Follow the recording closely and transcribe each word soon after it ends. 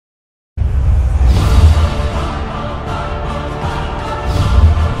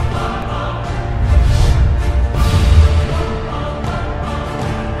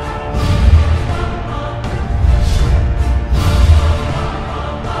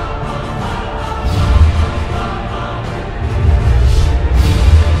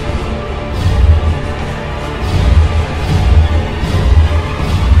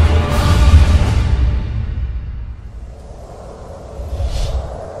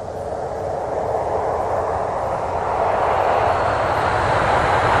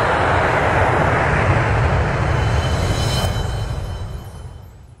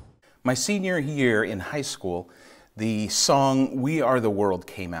My senior year in high school, the song "We Are the World"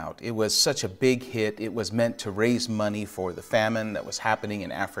 came out. It was such a big hit. It was meant to raise money for the famine that was happening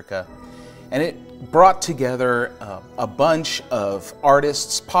in Africa. And it brought together a bunch of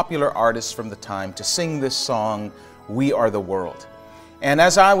artists, popular artists from the time, to sing this song, "We Are the World." And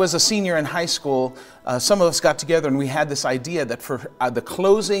as I was a senior in high school, some of us got together and we had this idea that for the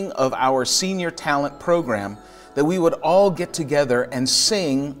closing of our senior talent program, that we would all get together and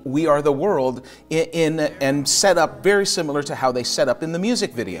sing "We Are the World" and set up very similar to how they set up in the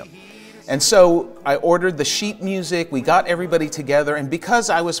music video. And so I ordered the sheet music, we got everybody together, and because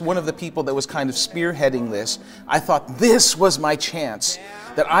I was one of the people that was kind of spearheading this, I thought this was my chance,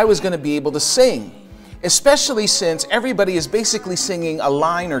 that I was going to be able to sing, especially since everybody is basically singing a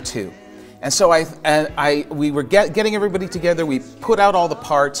line or two. And so we were getting everybody together, we put out all the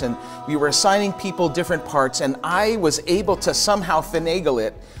parts, and we were assigning people different parts, and I was able to somehow finagle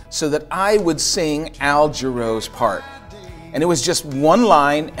it so that I would sing Al Jarreau's part. And it was just one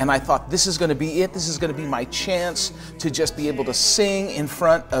line, and I thought, this is going to be it, this is going to be my chance to just be able to sing in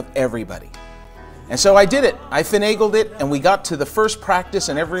front of everybody. And so I did it. I finagled it, and we got to the first practice,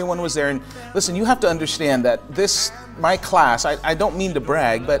 and everyone was there. And listen, you have to understand that my class, I don't mean to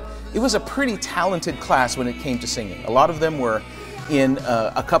brag, but it was a pretty talented class when it came to singing. A lot of them were in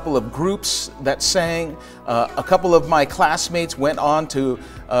a couple of groups that sang. A couple of my classmates went on to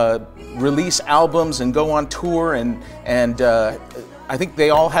release albums and go on tour, and I think they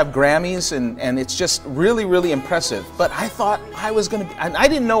all have Grammys, and it's just really, really impressive. But I thought I was going to, and I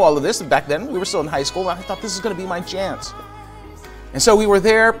didn't know all of this back then. We were still in high school, and I thought this is going to be my chance. And so we were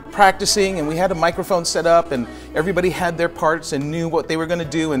there practicing, and we had a microphone set up, and everybody had their parts and knew what they were going to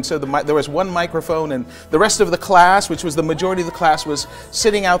do. And so there was one microphone, and the rest of the class, which was the majority of the class, was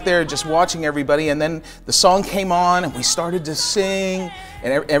sitting out there just watching everybody. And then the song came on, and we started to sing,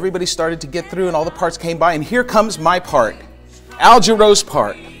 and everybody started to get through, and all the parts came by. And here comes my part, Al Jarreau's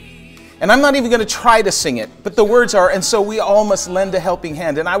part. And I'm not even going to try to sing it, but the words are, "And so we all must lend a helping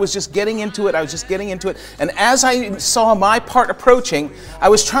hand." And I was just getting into it, And as I saw my part approaching, I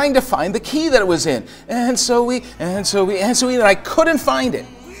was trying to find the key that it was in. And I couldn't find it.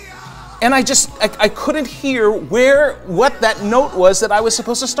 And I couldn't hear what that note was that I was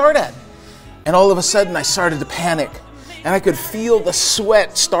supposed to start at. And all of a sudden I started to panic. And I could feel the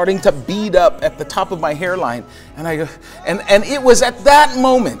sweat starting to bead up at the top of my hairline. And it was at that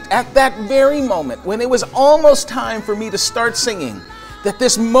moment, at that very moment, when it was almost time for me to start singing, that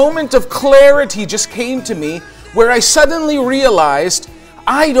this moment of clarity just came to me, where I suddenly realized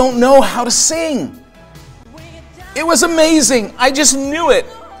I don't know how to sing. It was amazing. I just knew it.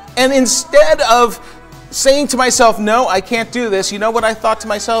 And instead of saying to myself, "No, I can't do this," you know what I thought to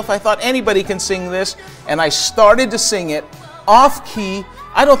myself? I thought, anybody can sing this. And I started to sing it off key.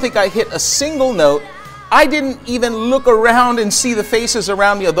 I don't think I hit a single note. I didn't even look around and see the faces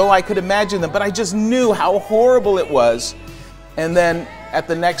around me, although I could imagine them, but I just knew how horrible it was. And then at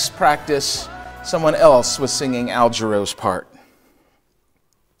the next practice, someone else was singing Al Jarreau's part.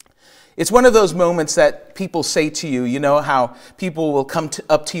 It's one of those moments that people say to you, you know how people will come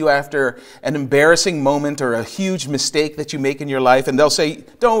up to you after an embarrassing moment or a huge mistake that you make in your life, and they'll say,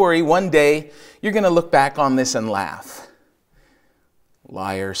 "Don't worry, one day you're going to look back on this and laugh."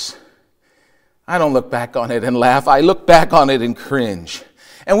 Liars. I don't look back on it and laugh. I look back on it and cringe.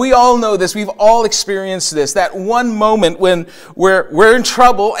 And we all know this. We've all experienced this. That one moment when we're in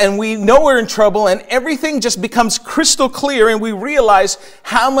trouble, and we know we're in trouble, and everything just becomes crystal clear, and we realize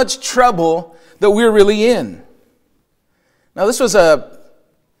how much trouble that we're really in. Now, this was a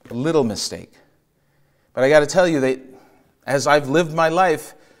little mistake. But I got to tell you that as I've lived my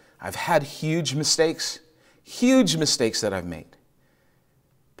life, I've had huge mistakes that I've made.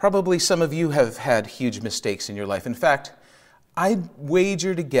 Probably some of you have had huge mistakes in your life. In fact, I'd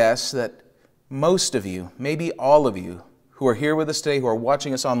wager to guess that most of you, maybe all of you, who are here with us today, who are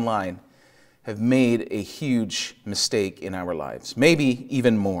watching us online, have made a huge mistake in our lives, maybe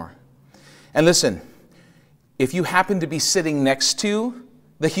even more. And listen, if you happen to be sitting next to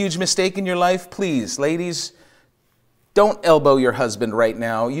the huge mistake in your life, please, ladies, don't elbow your husband right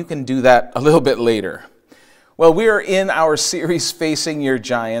now. You can do that a little bit later. Well, we are in our series, Facing Your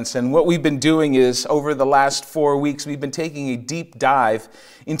Giants, and what we've been doing is, over the last 4 weeks, we've been taking a deep dive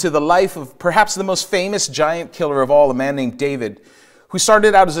into the life of perhaps the most famous giant killer of all, a man named David, who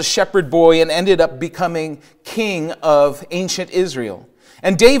started out as a shepherd boy and ended up becoming king of ancient Israel.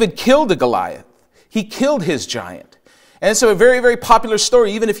 And David killed a Goliath. He killed his giant. And so a very, very popular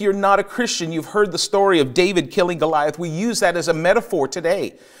story. Even if you're not a Christian, you've heard the story of David killing Goliath. We use that as a metaphor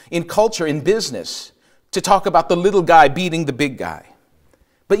today in culture, in business, to talk about the little guy beating the big guy.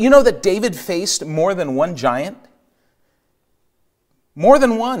 But you know that David faced more than one giant? More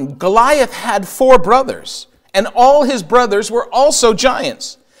than one. Goliath had 4 brothers, and all his brothers were also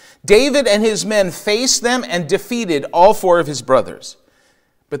giants. David and his men faced them and defeated all 4 of his brothers.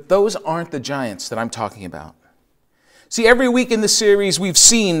 But those aren't the giants that I'm talking about. See, every week in the series, we've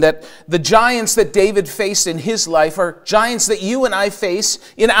seen that the giants that David faced in his life are giants that you and I face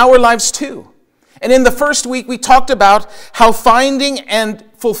in our lives too. And in the first week, we talked about how finding and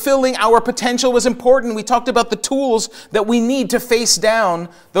fulfilling our potential was important. We talked about the tools that we need to face down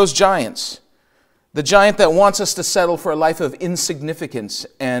those giants. The giant that wants us to settle for a life of insignificance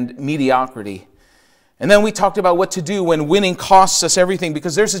and mediocrity. And then we talked about what to do when winning costs us everything,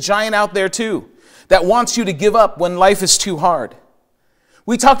 because there's a giant out there too that wants you to give up when life is too hard.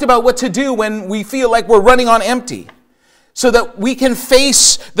 We talked about what to do when we feel like we're running on empty, so that we can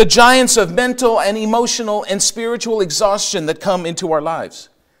face the giants of mental and emotional and spiritual exhaustion that come into our lives.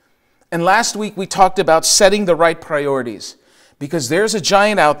 And last week we talked about setting the right priorities, because there's a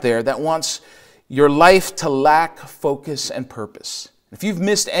giant out there that wants your life to lack focus and purpose. If you've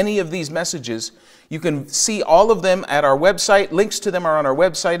missed any of these messages, you can see all of them at our website. Links to them are on our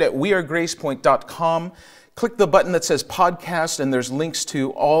website at wearegracepoint.com. Click the button that says podcast, and there's links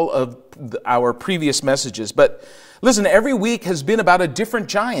to all of our previous messages. But listen, every week has been about a different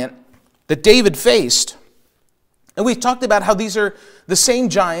giant that David faced. And we've talked about how these are the same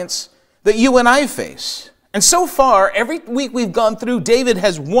giants that you and I face. And so far, every week we've gone through, David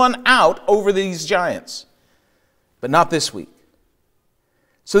has won out over these giants. But not this week.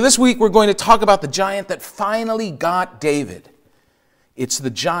 So this week we're going to talk about the giant that finally got David. It's the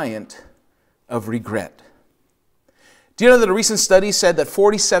giant of regret. Do you know that a recent study said that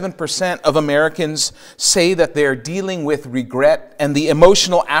 47% of Americans say that they're dealing with regret and the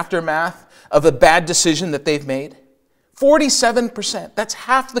emotional aftermath of a bad decision that they've made? 47%. That's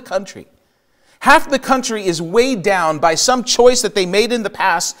half the country. Half the country is weighed down by some choice that they made in the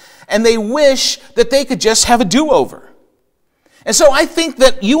past, and they wish that they could just have a do-over. And so I think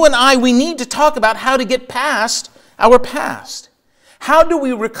that you and I, we need to talk about how to get past our past. How do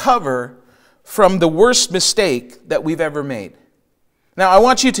we recover from the worst mistake that we've ever made? Now, I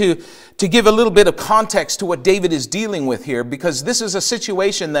want you to give a little bit of context to what David is dealing with here, because this is a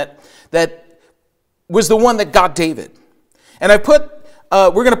situation that was the one that got David. And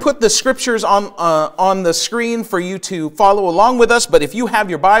we're going to put the scriptures on the screen for you to follow along with us. But if you have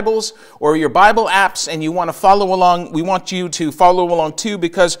your Bibles or your Bible apps and you want to follow along, we want you to follow along too,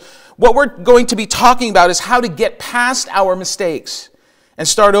 because what we're going to be talking about is how to get past our mistakes and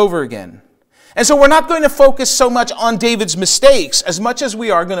start over again. And so we're not going to focus so much on David's mistakes as much as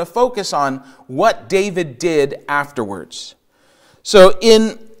we are going to focus on what David did afterwards. So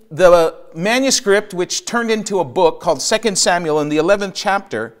in the manuscript, which turned into a book called 2 Samuel in the 11th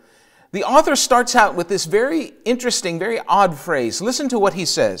chapter, the author starts out with this very interesting, very odd phrase. Listen to what he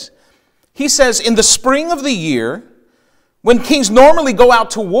says. He says, in the spring of the year, when kings normally go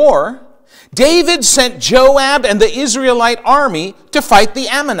out to war, David sent Joab and the Israelite army to fight the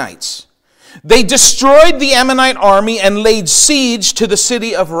Ammonites. They destroyed the Ammonite army and laid siege to the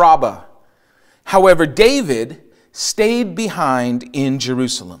city of Rabbah. However, David stayed behind in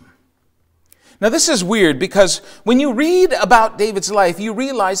Jerusalem. Now this is weird, because when you read about David's life, you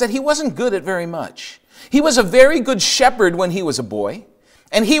realize that he wasn't good at very much. He was a very good shepherd when he was a boy,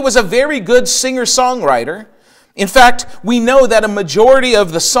 and he was a very good singer-songwriter. In fact, we know that a majority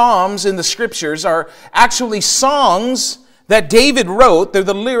of the Psalms in the scriptures are actually songs that David wrote. They're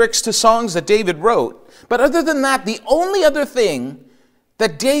the lyrics to songs that David wrote. But other than that, the only other thing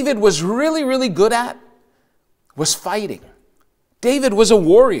that David was really, really good at was fighting. David was a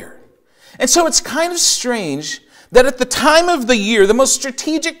warrior. And so it's kind of strange that at the time of the year, the most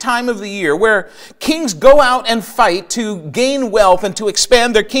strategic time of the year, where kings go out and fight to gain wealth and to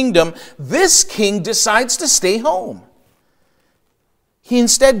expand their kingdom, this king decides to stay home. He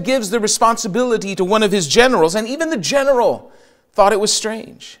instead gives the responsibility to one of his generals, and even the general thought it was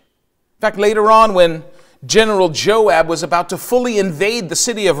strange. In fact, later on, when General Joab was about to fully invade the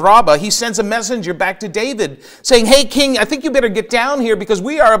city of Rabbah, he sends a messenger back to David saying, hey, king, I think you better get down here, because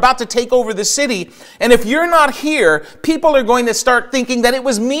we are about to take over the city. And if you're not here, people are going to start thinking that it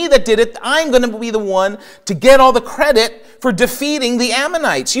was me that did it. I'm going to be the one to get all the credit for defeating the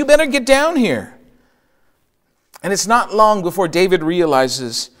Ammonites. You better get down here. And it's not long before David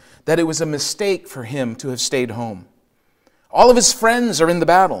realizes that it was a mistake for him to have stayed home. All of his friends are in the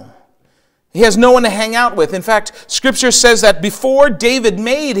battle. He has no one to hang out with. In fact, Scripture says that before David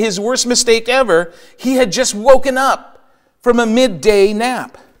made his worst mistake ever, he had just woken up from a midday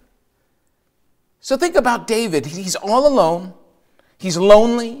nap. So think about David. He's all alone. he's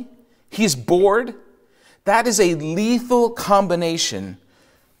lonely, he's bored. That is a lethal combination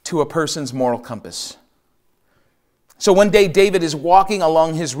to a person's moral compass. So one day David is walking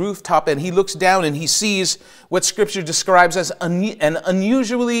along his rooftop and he looks down and he sees what Scripture describes as an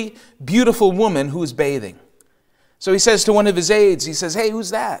unusually beautiful woman who's bathing. So he says to one of his aides, he says, "Hey, who's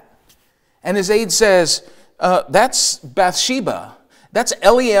that?" And his aide says, "That's Bathsheba. That's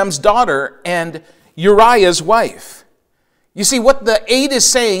Eliam's daughter and Uriah's wife." You see, what the aide is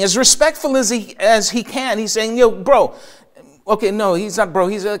saying, as respectful as he can, he's saying, "Yo, bro." Okay, no, he's not bro.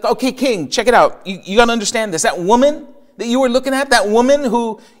 He's like, "Okay, king, check it out. You got to understand this. That woman that you were looking at, that woman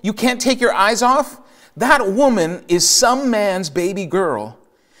who you can't take your eyes off, that woman is some man's baby girl.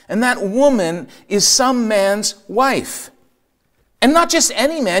 And that woman is some man's wife. And not just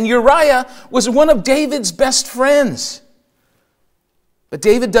any man. Uriah was one of David's best friends." But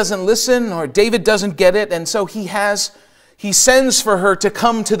David doesn't listen, or David doesn't get it, and so he sends for her to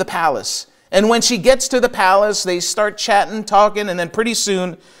come to the palace. And when she gets to the palace, they start chatting, talking, and then pretty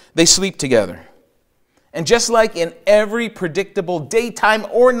soon they sleep together. And just like in every predictable daytime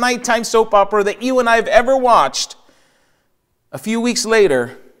or nighttime soap opera that you and I have ever watched, a few weeks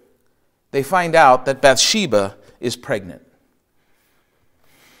later, they find out that Bathsheba is pregnant.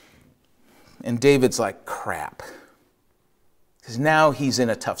 And David's like, crap. Because now he's in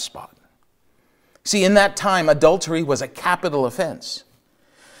a tough spot. See, in that time, adultery was a capital offense.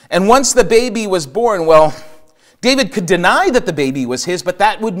 And once the baby was born, well, David could deny that the baby was his, but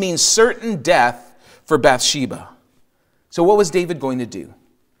that would mean certain death for Bathsheba. So what was David going to do?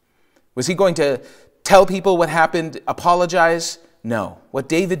 Was he going to tell people what happened, apologize? No. What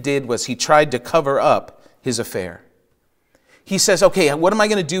David did was he tried to cover up his affair. He says, okay, what am I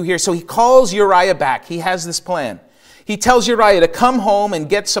going to do here? So he calls Uriah back. He has this plan. He tells Uriah to come home and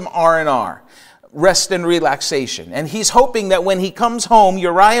get some R&R. Rest and relaxation. And he's hoping that when he comes home,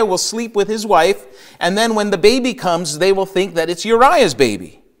 Uriah will sleep with his wife, and then when the baby comes, they will think that it's Uriah's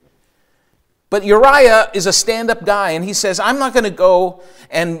baby. But Uriah is a stand-up guy, and he says, I'm not going to go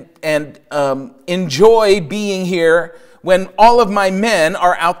and enjoy being here when all of my men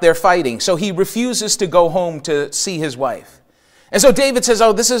are out there fighting. So he refuses to go home to see his wife. And so David says,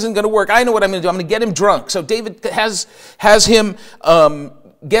 oh, this isn't going to work. I know what I'm going to do. I'm going to get him drunk. So David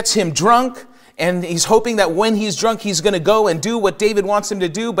gets him drunk. And he's hoping that when he's drunk, he's going to go and do what David wants him to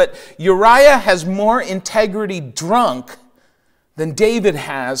do. But Uriah has more integrity drunk than David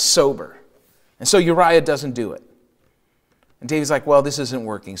has sober. And so Uriah doesn't do it. And David's like, well, this isn't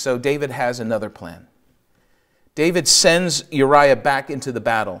working. So David has another plan. David sends Uriah back into the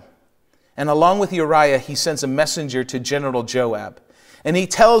battle. And along with Uriah, he sends a messenger to General Joab. And he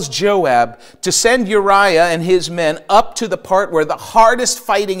tells Joab to send Uriah and his men up to the part where the hardest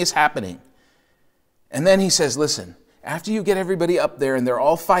fighting is happening. And then he says, listen, after you get everybody up there and they're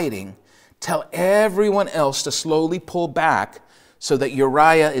all fighting, tell everyone else to slowly pull back so that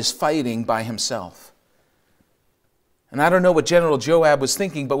Uriah is fighting by himself. And I don't know what General Joab was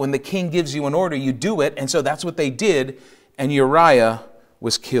thinking, but when the king gives you an order, you do it. And so that's what they did, and Uriah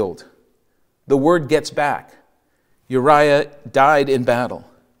was killed. The word gets back. Uriah died in battle.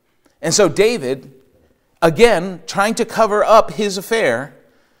 And so David, again, trying to cover up his affair,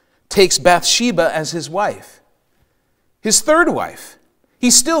 takes Bathsheba as his wife, his third wife.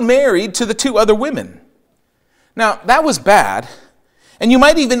 He's still married to the two other women. Now, that was bad, and you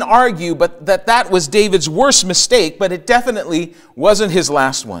might even argue that was David's worst mistake, but it definitely wasn't his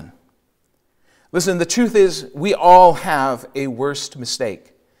last one. Listen, the truth is, we all have a worst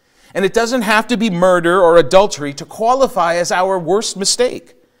mistake, and it doesn't have to be murder or adultery to qualify as our worst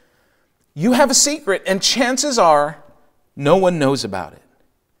mistake. You have a secret, and chances are no one knows about it.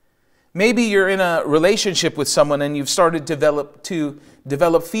 Maybe you're in a relationship with someone and you've started to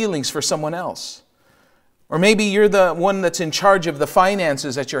develop feelings for someone else. Or maybe you're the one that's in charge of the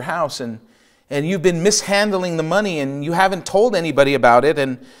finances at your house and you've been mishandling the money and you haven't told anybody about it,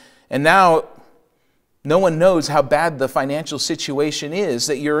 and now no one knows how bad the financial situation is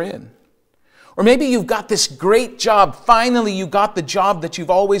that you're in. Or maybe you've got this great job. Finally, you got the job that you've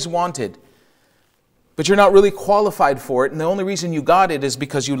always wanted, but you're not really qualified for it, and the only reason you got it is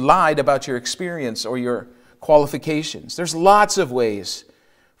because you lied about your experience or your qualifications. There's lots of ways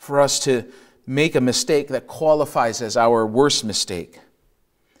for us to make a mistake that qualifies as our worst mistake.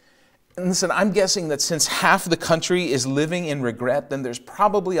 And listen, I'm guessing that since half the country is living in regret, then there's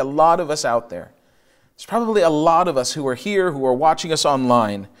probably a lot of us out there. There's probably a lot of us who are here, who are watching us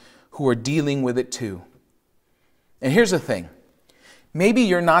online, who are dealing with it too. And here's the thing. Maybe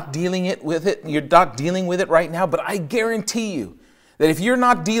you're not dealing with it right now, but I guarantee you that if you're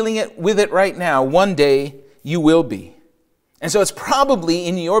not dealing with it right now, one day you will be. And so it's probably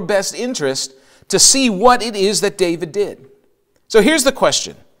in your best interest to see what it is that David did. So here's the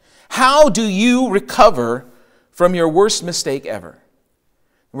question. How do you recover from your worst mistake ever?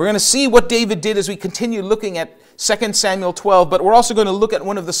 We're going to see what David did as we continue looking at 2 Samuel 12, but we're also going to look at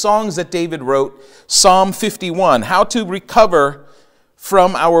one of the songs that David wrote, Psalm 51, how to recover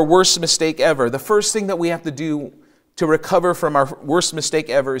from our worst mistake ever. The first thing that we have to do to recover from our worst mistake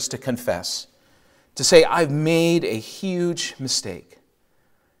ever is to confess. To say, I've made a huge mistake.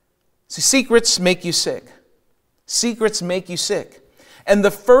 See, secrets make you sick. Secrets make you sick. And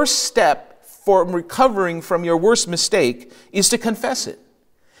the first step for recovering from your worst mistake is to confess it.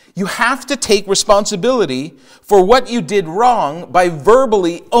 You have to take responsibility for what you did wrong by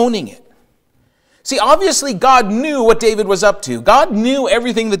verbally owning it. See, obviously God knew what David was up to. God knew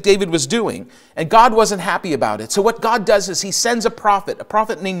everything that David was doing, and God wasn't happy about it. So what God does is he sends a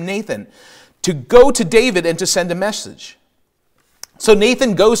prophet named Nathan, to go to David and to send a message. So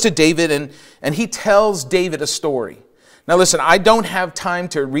Nathan goes to David and he tells David a story. Now listen, I don't have time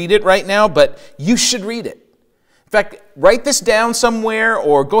to read it right now, but you should read it. In fact, write this down somewhere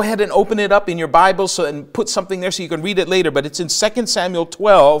or go ahead and open it up in your Bible and put something there so you can read it later. But it's in 2 Samuel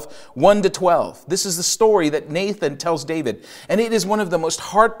 12, 1-12. This is the story that Nathan tells David. And it is one of the most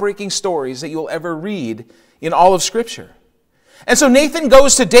heartbreaking stories that you'll ever read in all of Scripture. And so Nathan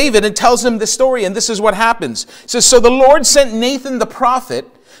goes to David and tells him this story, and this is what happens. It says, so the Lord sent Nathan the prophet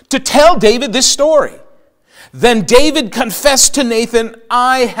to tell David this story. Then David confessed to Nathan,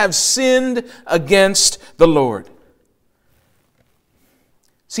 I have sinned against the Lord.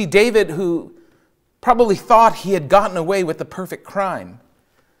 See, David, who probably thought he had gotten away with the perfect crime,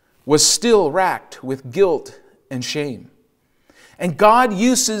 was still racked with guilt and shame. And God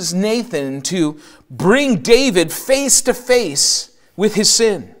uses Nathan to bring David face to face with his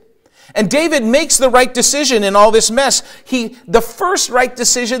sin. And David makes the right decision in all this mess. The first right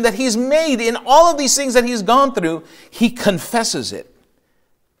decision that he's made in all of these things that he's gone through, he confesses it.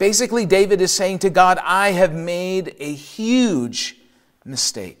 Basically, David is saying to God, I have made a huge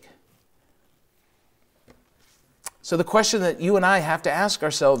mistake. So the question that you and I have to ask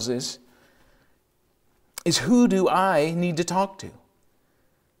ourselves is who do I need to talk to?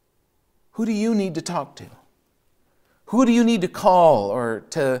 Who do you need to talk to? Who do you need to call or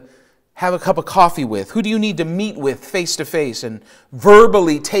to have a cup of coffee with? Who do you need to meet with face to face and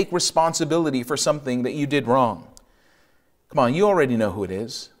verbally take responsibility for something that you did wrong? Come on, you already know who it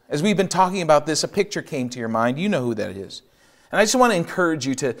is. As we've been talking about this, a picture came to your mind. You know who that is. And I just want to encourage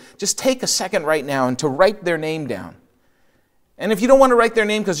you to just take a second right now and to write their name down. And if you don't want to write their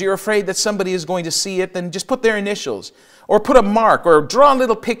name because you're afraid that somebody is going to see it, then just put their initials or put a mark or draw a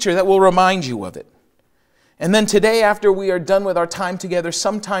little picture that will remind you of it. And then today, after we are done with our time together,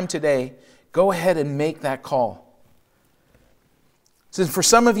 sometime today, go ahead and make that call. So for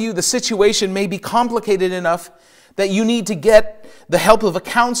some of you, the situation may be complicated enough that you need to get the help of a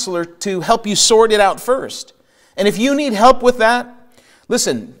counselor to help you sort it out first. And if you need help with that,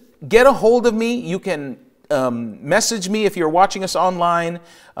 listen, get a hold of me. You can message me if you're watching us online,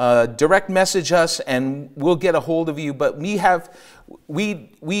 direct message us, and we'll get a hold of you. But we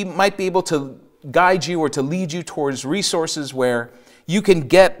might be able to guide you or to lead you towards resources where you can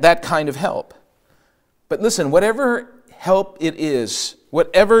get that kind of help. But listen, whatever help it is,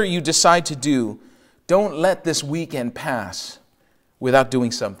 whatever you decide to do, don't let this weekend pass without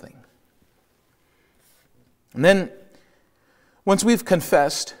doing something. And then, once we've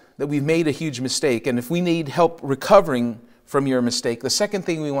confessed that we've made a huge mistake, and if we need help recovering from your mistake, the second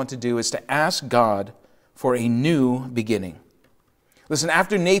thing we want to do is to ask God for a new beginning. Listen,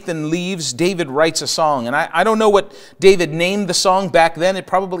 after Nathan leaves, David writes a song. And I don't know what David named the song back then. It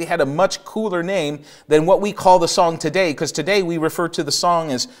probably had a much cooler name than what we call the song today, because today we refer to the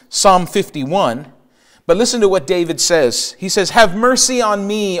song as Psalm 51. But listen to what David says. He says, have mercy on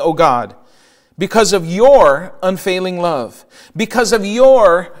me, O God, because of your unfailing love. Because of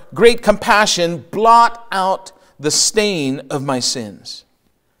your great compassion, blot out the stain of my sins.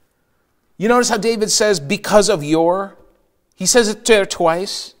 You notice how David says, because of your? He says it there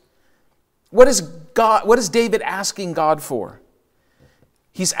twice. What is David asking God for?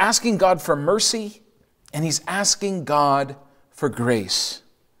 He's asking God for mercy, and he's asking God for grace.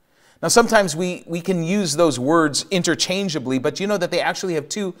 Now, sometimes we can use those words interchangeably, but you know that they actually have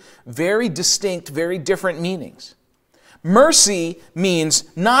two very distinct, very different meanings. Mercy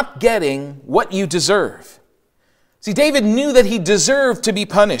means not getting what you deserve. See, David knew that he deserved to be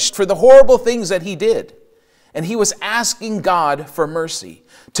punished for the horrible things that he did. And he was asking God for mercy,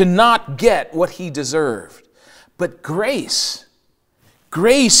 to not get what he deserved. But grace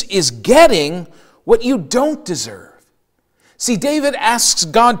is getting what you don't deserve. See, David asks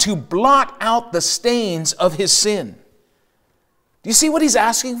God to blot out the stains of his sin. Do you see what he's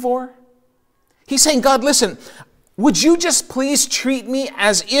asking for? He's saying, God, listen, would you just please treat me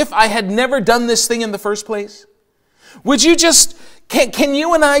as if I had never done this thing in the first place? Would you just, can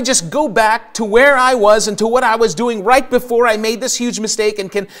you and I just go back to where I was and to what I was doing right before I made this huge mistake?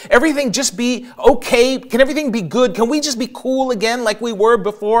 And can everything just be okay? Can everything be good? Can we just be cool again like we were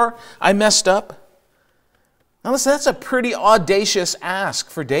before I messed up? Now listen, that's a pretty audacious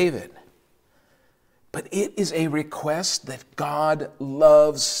ask for David. But it is a request that God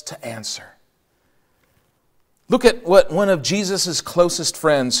loves to answer. Look at what one of Jesus' closest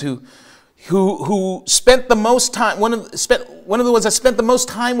friends who spent the most time, one of the ones that spent the most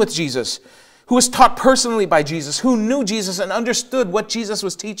time with Jesus, who was taught personally by Jesus, who knew Jesus and understood what Jesus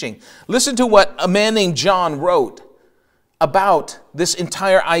was teaching. Listen to what a man named John wrote about this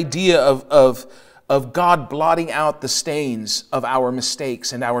entire idea of God blotting out the stains of our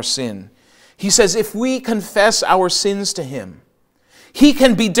mistakes and our sin. He says, if we confess our sins to him, he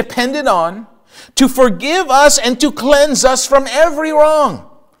can be depended on to forgive us and to cleanse us from every wrong.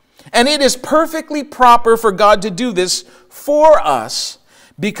 And it is perfectly proper for God to do this for us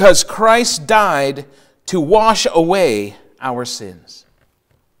because Christ died to wash away our sins.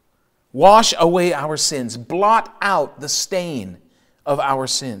 Wash away our sins. Blot out the stain of our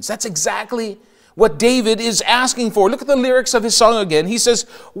sins. That's exactly what David is asking for. Look at the lyrics of his song again. He says,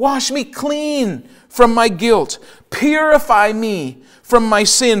 wash me clean from my guilt. Purify me from my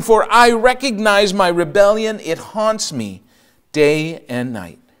sin, for I recognize my rebellion. It haunts me day and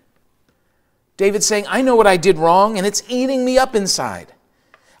night. David's saying, I know what I did wrong, and it's eating me up inside.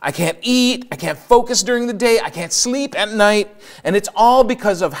 I can't eat, I can't focus during the day, I can't sleep at night, and it's all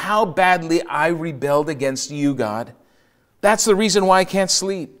because of how badly I rebelled against you, God. That's the reason why I can't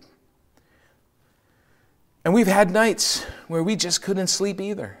sleep. And we've had nights where we just couldn't sleep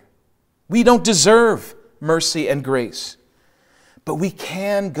either. We don't deserve mercy and grace. But we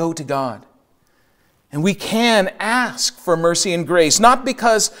can go to God. And we can ask for mercy and grace. Not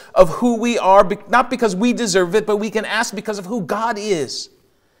because of who we are, not because we deserve it, but we can ask because of who God is.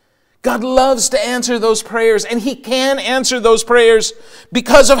 God loves to answer those prayers. And he can answer those prayers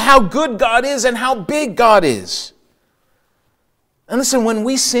because of how good God is and how big God is. And listen, when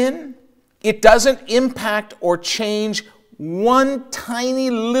we sin, it doesn't impact or change one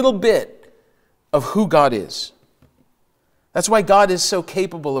tiny little bit of who God is. That's why God is so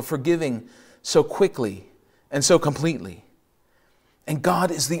capable of forgiving so quickly and so completely. And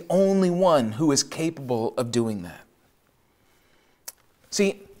God is the only one who is capable of doing that.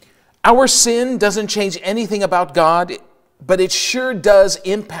 See, our sin doesn't change anything about God, but it sure does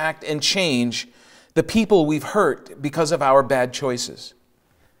impact and change the people we've hurt because of our bad choices.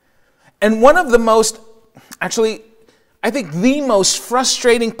 And one of the most, actually, I think the most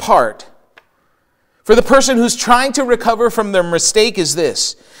frustrating part for the person who's trying to recover from their mistake is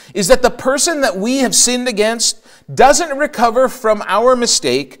this, is that the person that we have sinned against doesn't recover from our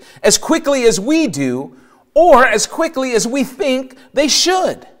mistake as quickly as we do or as quickly as we think they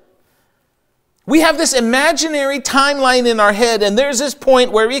should. We have this imaginary timeline in our head, and there's this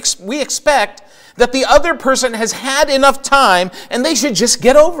point where we expect that the other person has had enough time and they should just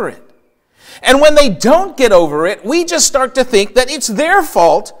get over it. And when they don't get over it, we just start to think that it's their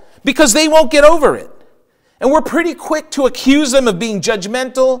fault because they won't get over it. And we're pretty quick to accuse them of being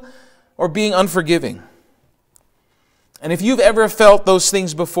judgmental or being unforgiving. And if you've ever felt those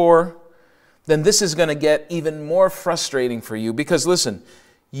things before, then this is going to get even more frustrating for you because, listen,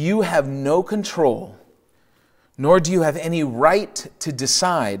 you have no control, nor do you have any right to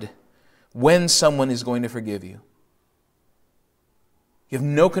decide when someone is going to forgive you. You have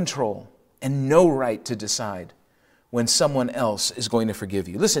no control and no right to decide when someone else is going to forgive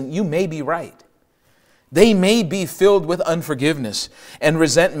you. Listen, you may be right. They may be filled with unforgiveness and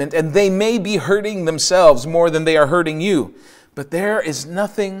resentment, and they may be hurting themselves more than they are hurting you. But there is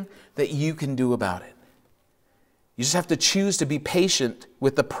nothing that you can do about it. You just have to choose to be patient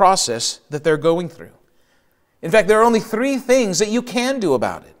with the process that they're going through. In fact, there are only 3 things that you can do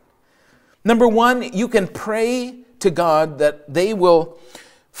about it. Number 1, you can pray to God that they will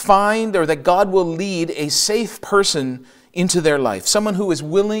find, or that God will lead a safe person into their life. Someone who is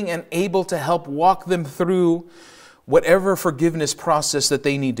willing and able to help walk them through whatever forgiveness process that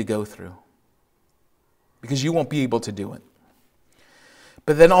they need to go through. Because you won't be able to do it.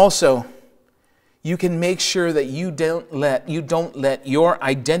 But then also, you can make sure that you don't let your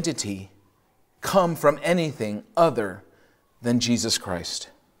identity come from anything other than Jesus Christ.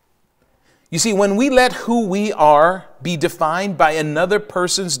 You see, when we let who we are be defined by another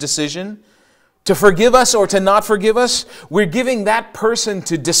person's decision, to forgive us or to not forgive us. We're giving that person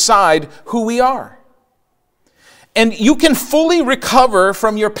to decide who we are. And you can fully recover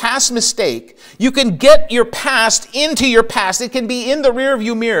from your past mistake. You can get your past into your past. It can be in the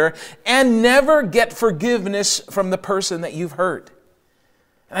rearview mirror and never get forgiveness from the person that you've hurt.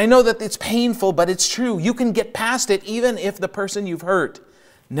 And I know that it's painful, but it's true. You can get past it even if the person you've hurt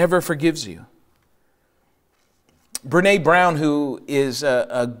never forgives you. Brene Brown, who is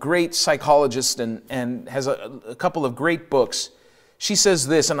a great psychologist and has a couple of great books, she says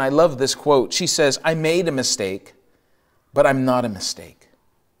this, and I love this quote. She says, "I made a mistake, but I'm not a mistake."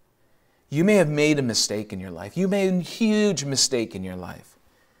 You may have made a mistake in your life. You made a huge mistake in your life,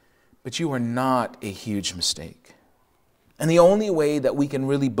 but you are not a huge mistake. And the only way that we can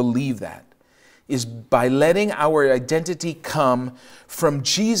really believe that is by letting our identity come from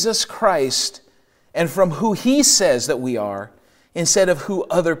Jesus Christ and from who He says that we are instead of who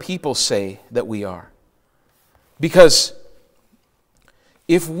other people say that we are. Because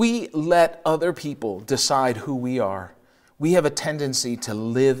if we let other people decide who we are, we have a tendency to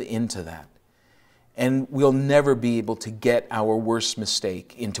live into that. And we'll never be able to get our worst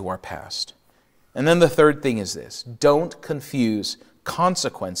mistake into our past. And then the third thing is this: don't confuse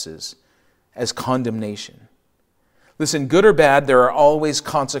consequences as condemnation. Listen, good or bad, there are always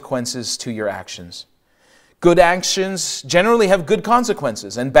consequences to your actions. Good actions generally have good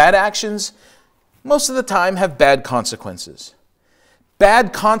consequences, and bad actions, most of the time, have bad consequences.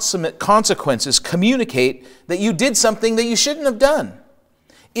 Bad consequences communicate that you did something that you shouldn't have done.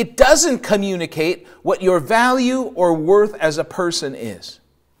 It doesn't communicate what your value or worth as a person is.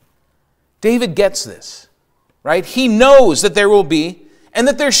 David gets this, right? He knows that there will be and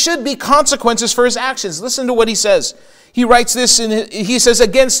that there should be consequences for his actions. Listen to what he says. He writes this, he says,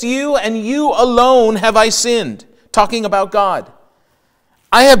 "Against you and you alone have I sinned," talking about God.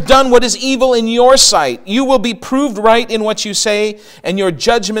 "I have done what is evil in your sight. You will be proved right in what you say, and your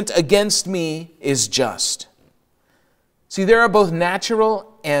judgment against me is just." See, there are both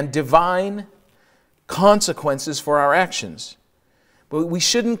natural and divine consequences for our actions. But we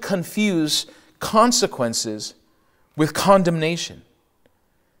shouldn't confuse consequences with condemnation.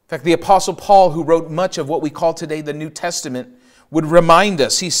 In fact, the Apostle Paul, who wrote much of what we call today the New Testament, would remind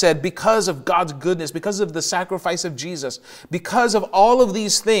us. He said, because of God's goodness, because of the sacrifice of Jesus, because of all of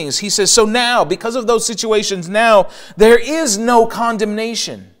these things, he says, so now, because of those situations now, there is no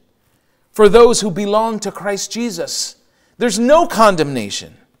condemnation for those who belong to Christ Jesus. There's no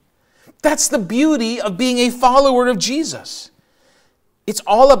condemnation. That's the beauty of being a follower of Jesus. It's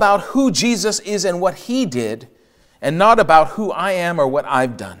all about who Jesus is and what He did, and not about who I am or what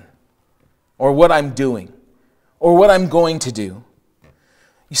I've done, or what I'm doing, or what I'm going to do.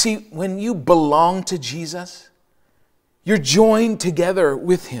 You see, when you belong to Jesus, you're joined together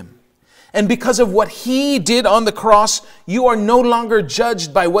with Him. And because of what He did on the cross, you are no longer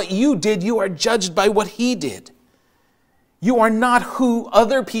judged by what you did, you are judged by what He did. You are not who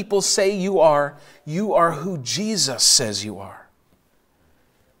other people say you are who Jesus says you are.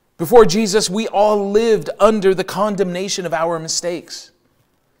 Before Jesus, we all lived under the condemnation of our mistakes.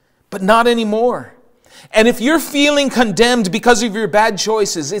 But not anymore. And if you're feeling condemned because of your bad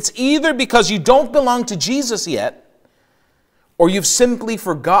choices, it's either because you don't belong to Jesus yet, or you've simply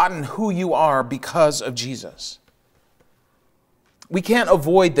forgotten who you are because of Jesus. We can't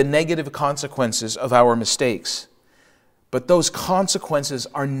avoid the negative consequences of our mistakes, but those consequences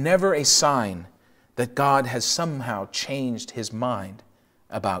are never a sign that God has somehow changed His mind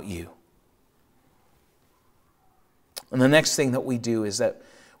about you. And the next thing that we do is that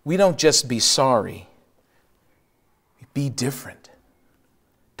we don't just be sorry, be different.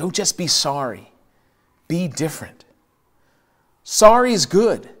 Don't just be sorry, be different. Sorry is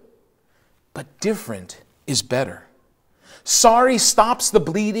good, but different is better. Sorry stops the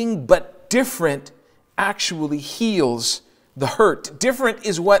bleeding, but different actually heals the hurt. Different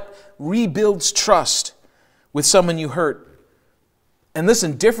is what rebuilds trust with someone you hurt. And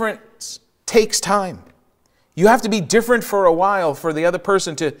listen, difference takes time. You have to be different for a while for the other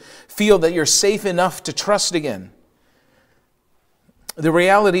person to feel that you're safe enough to trust again. The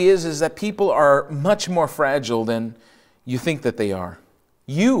reality is that people are much more fragile than you think that they are.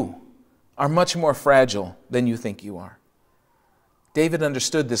 You are much more fragile than you think you are. David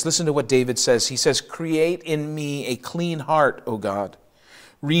understood this. Listen to what David says. He says, "Create in me a clean heart, O God.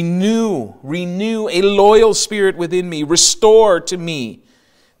 Renew a loyal spirit within me. Restore to me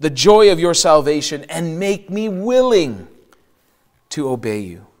the joy of your salvation and make me willing to obey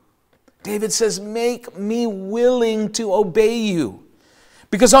you." David says, make me willing to obey you.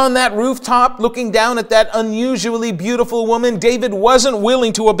 Because on that rooftop, looking down at that unusually beautiful woman, David wasn't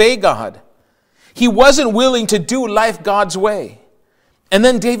willing to obey God. He wasn't willing to do life God's way. And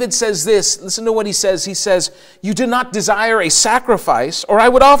then David says this, listen to what he says. He says, you do not desire a sacrifice, or I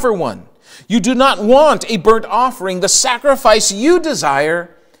would offer one. You do not want a burnt offering. The sacrifice you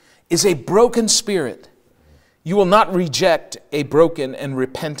desire is a broken spirit. You will not reject a broken and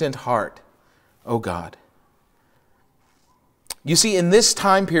repentant heart, O God. You see, in this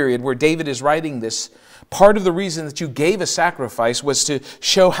time period where David is writing this, part of the reason that you gave a sacrifice was to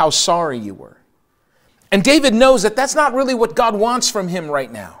show how sorry you were. And David knows that that's not really what God wants from him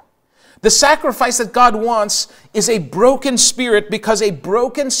right now. The sacrifice that God wants is a broken spirit, because a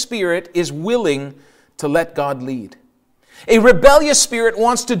broken spirit is willing to let God lead. A rebellious spirit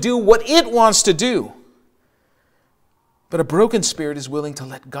wants to do what it wants to do. But a broken spirit is willing to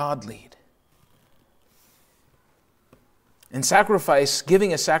let God lead. And sacrifice,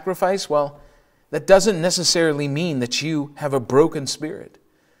 giving a sacrifice, well, that doesn't necessarily mean that you have a broken spirit.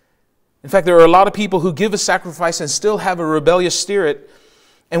 In fact, there are a lot of people who give a sacrifice and still have a rebellious spirit.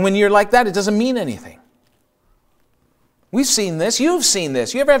 And when you're like that, it doesn't mean anything. We've seen this. You've seen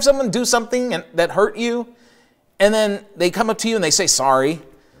this. You ever have someone do something that hurt you, and then they come up to you and they say, sorry.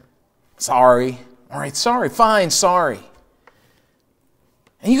 Sorry. All right, sorry. Fine, sorry.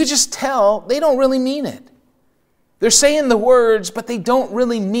 And you could just tell they don't really mean it. They're saying the words, but they don't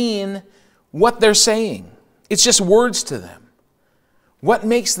really mean what they're saying. It's just words to them. What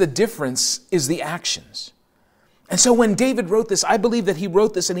makes the difference is the actions. And so when David wrote this, I believe that he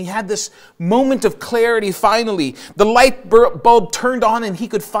wrote this and he had this moment of clarity finally. The light bulb turned on and he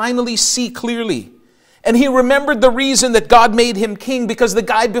could finally see clearly. And he remembered the reason that God made him king, because the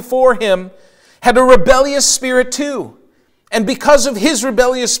guy before him had a rebellious spirit too. And because of his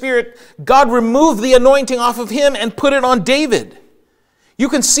rebellious spirit, God removed the anointing off of him and put it on David. You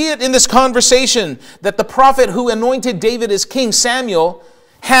can see it in this conversation that the prophet who anointed David as king, Samuel,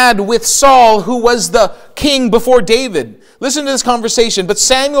 had with Saul, who was the king before David. Listen to this conversation. But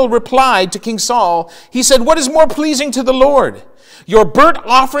Samuel replied to King Saul, he said, what is more pleasing to the Lord, your burnt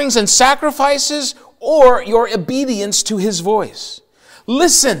offerings and sacrifices, or your obedience to his voice?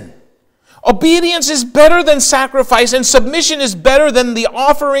 Listen, obedience is better than sacrifice, and submission is better than the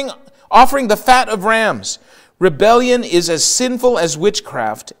offering the fat of rams. Rebellion is as sinful as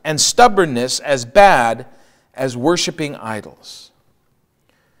witchcraft, and stubbornness as bad as worshiping idols.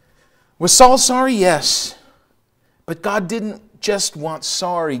 Was Saul sorry? Yes. But God didn't just want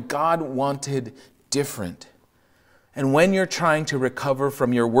sorry. God wanted different. And when you're trying to recover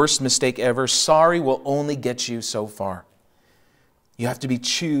from your worst mistake ever, sorry will only get you so far. You have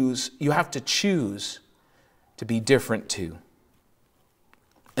to choose to be different too.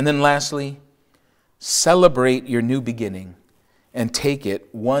 And then lastly, celebrate your new beginning and take it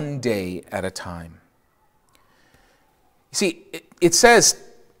one day at a time. You see, it says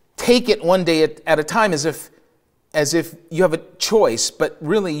take it one day at a time as if you have a choice, but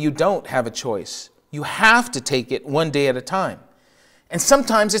really you don't have a choice. You have to take it one day at a time. And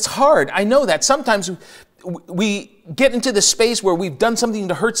sometimes it's hard. I know that. Sometimes we get into the space where we've done something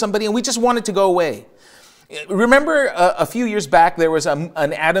to hurt somebody and we just want it to go away. Remember a few years back there was an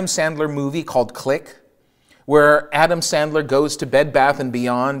Adam Sandler movie called Click, where Adam Sandler goes to Bed Bath &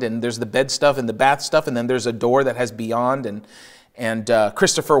 Beyond, and there's the bed stuff and the bath stuff, and then there's a door that has Beyond, and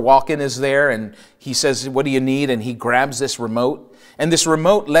Christopher Walken is there, and he says, what do you need? And he grabs this remote, and this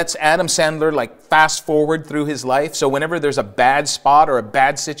remote lets Adam Sandler like fast forward through his life. So whenever there's a bad spot or a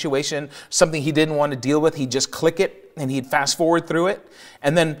bad situation, something he didn't want to deal with, he'd just click it and he'd fast forward through it.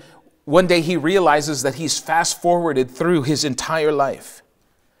 And then one day he realizes that he's fast forwarded through his entire life.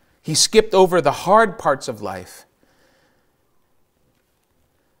 He skipped over the hard parts of life.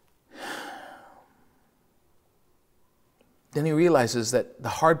 Then he realizes that the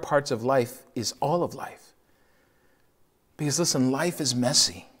hard parts of life is all of life. Because listen, life is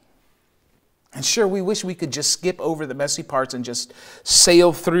messy. And sure, we wish we could just skip over the messy parts and just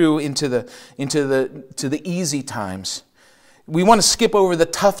sail through into the easy times. We want to skip over the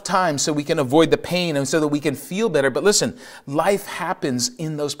tough times so we can avoid the pain and so that we can feel better. But listen, life happens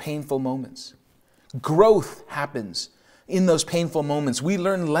in those painful moments. Growth happens in those painful moments. We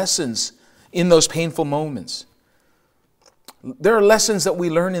learn lessons in those painful moments. There are lessons that we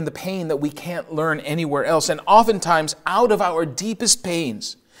learn in the pain that we can't learn anywhere else. And oftentimes, out of our deepest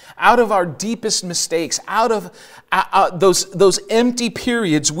pains, out of our deepest mistakes, out of those empty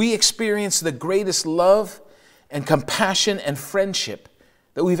periods, we experience the greatest love and compassion and friendship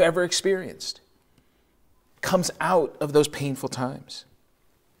that we've ever experienced. It comes out of those painful times.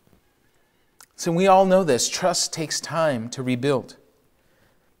 So we all know this. Trust takes time to rebuild.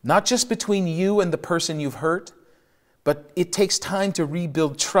 Not just between you and the person you've hurt, but it takes time to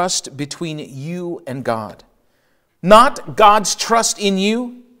rebuild trust between you and God. Not God's trust in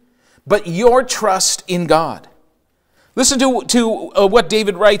you, but your trust in God. Listen to what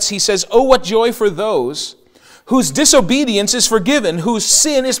David writes. He says, "Oh, what joy for those whose disobedience is forgiven, whose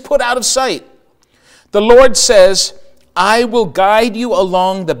sin is put out of sight. The Lord says, I will guide you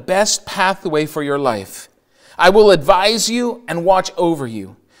along the best pathway for your life. I will advise you and watch over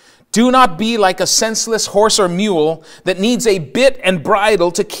you. Do not be like a senseless horse or mule that needs a bit and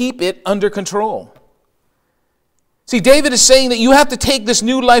bridle to keep it under control." See, David is saying that you have to take this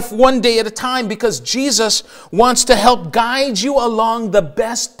new life one day at a time because Jesus wants to help guide you along the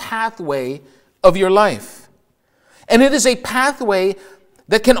best pathway of your life. And it is a pathway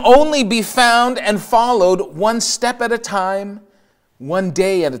that can only be found and followed one step at a time, one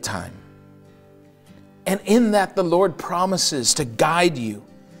day at a time. And in that, the Lord promises to guide you,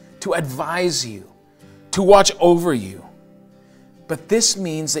 to advise you, to watch over you. But this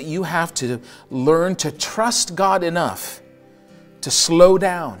means that you have to learn to trust God enough to slow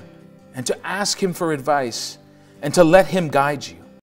down and to ask Him for advice and to let Him guide you.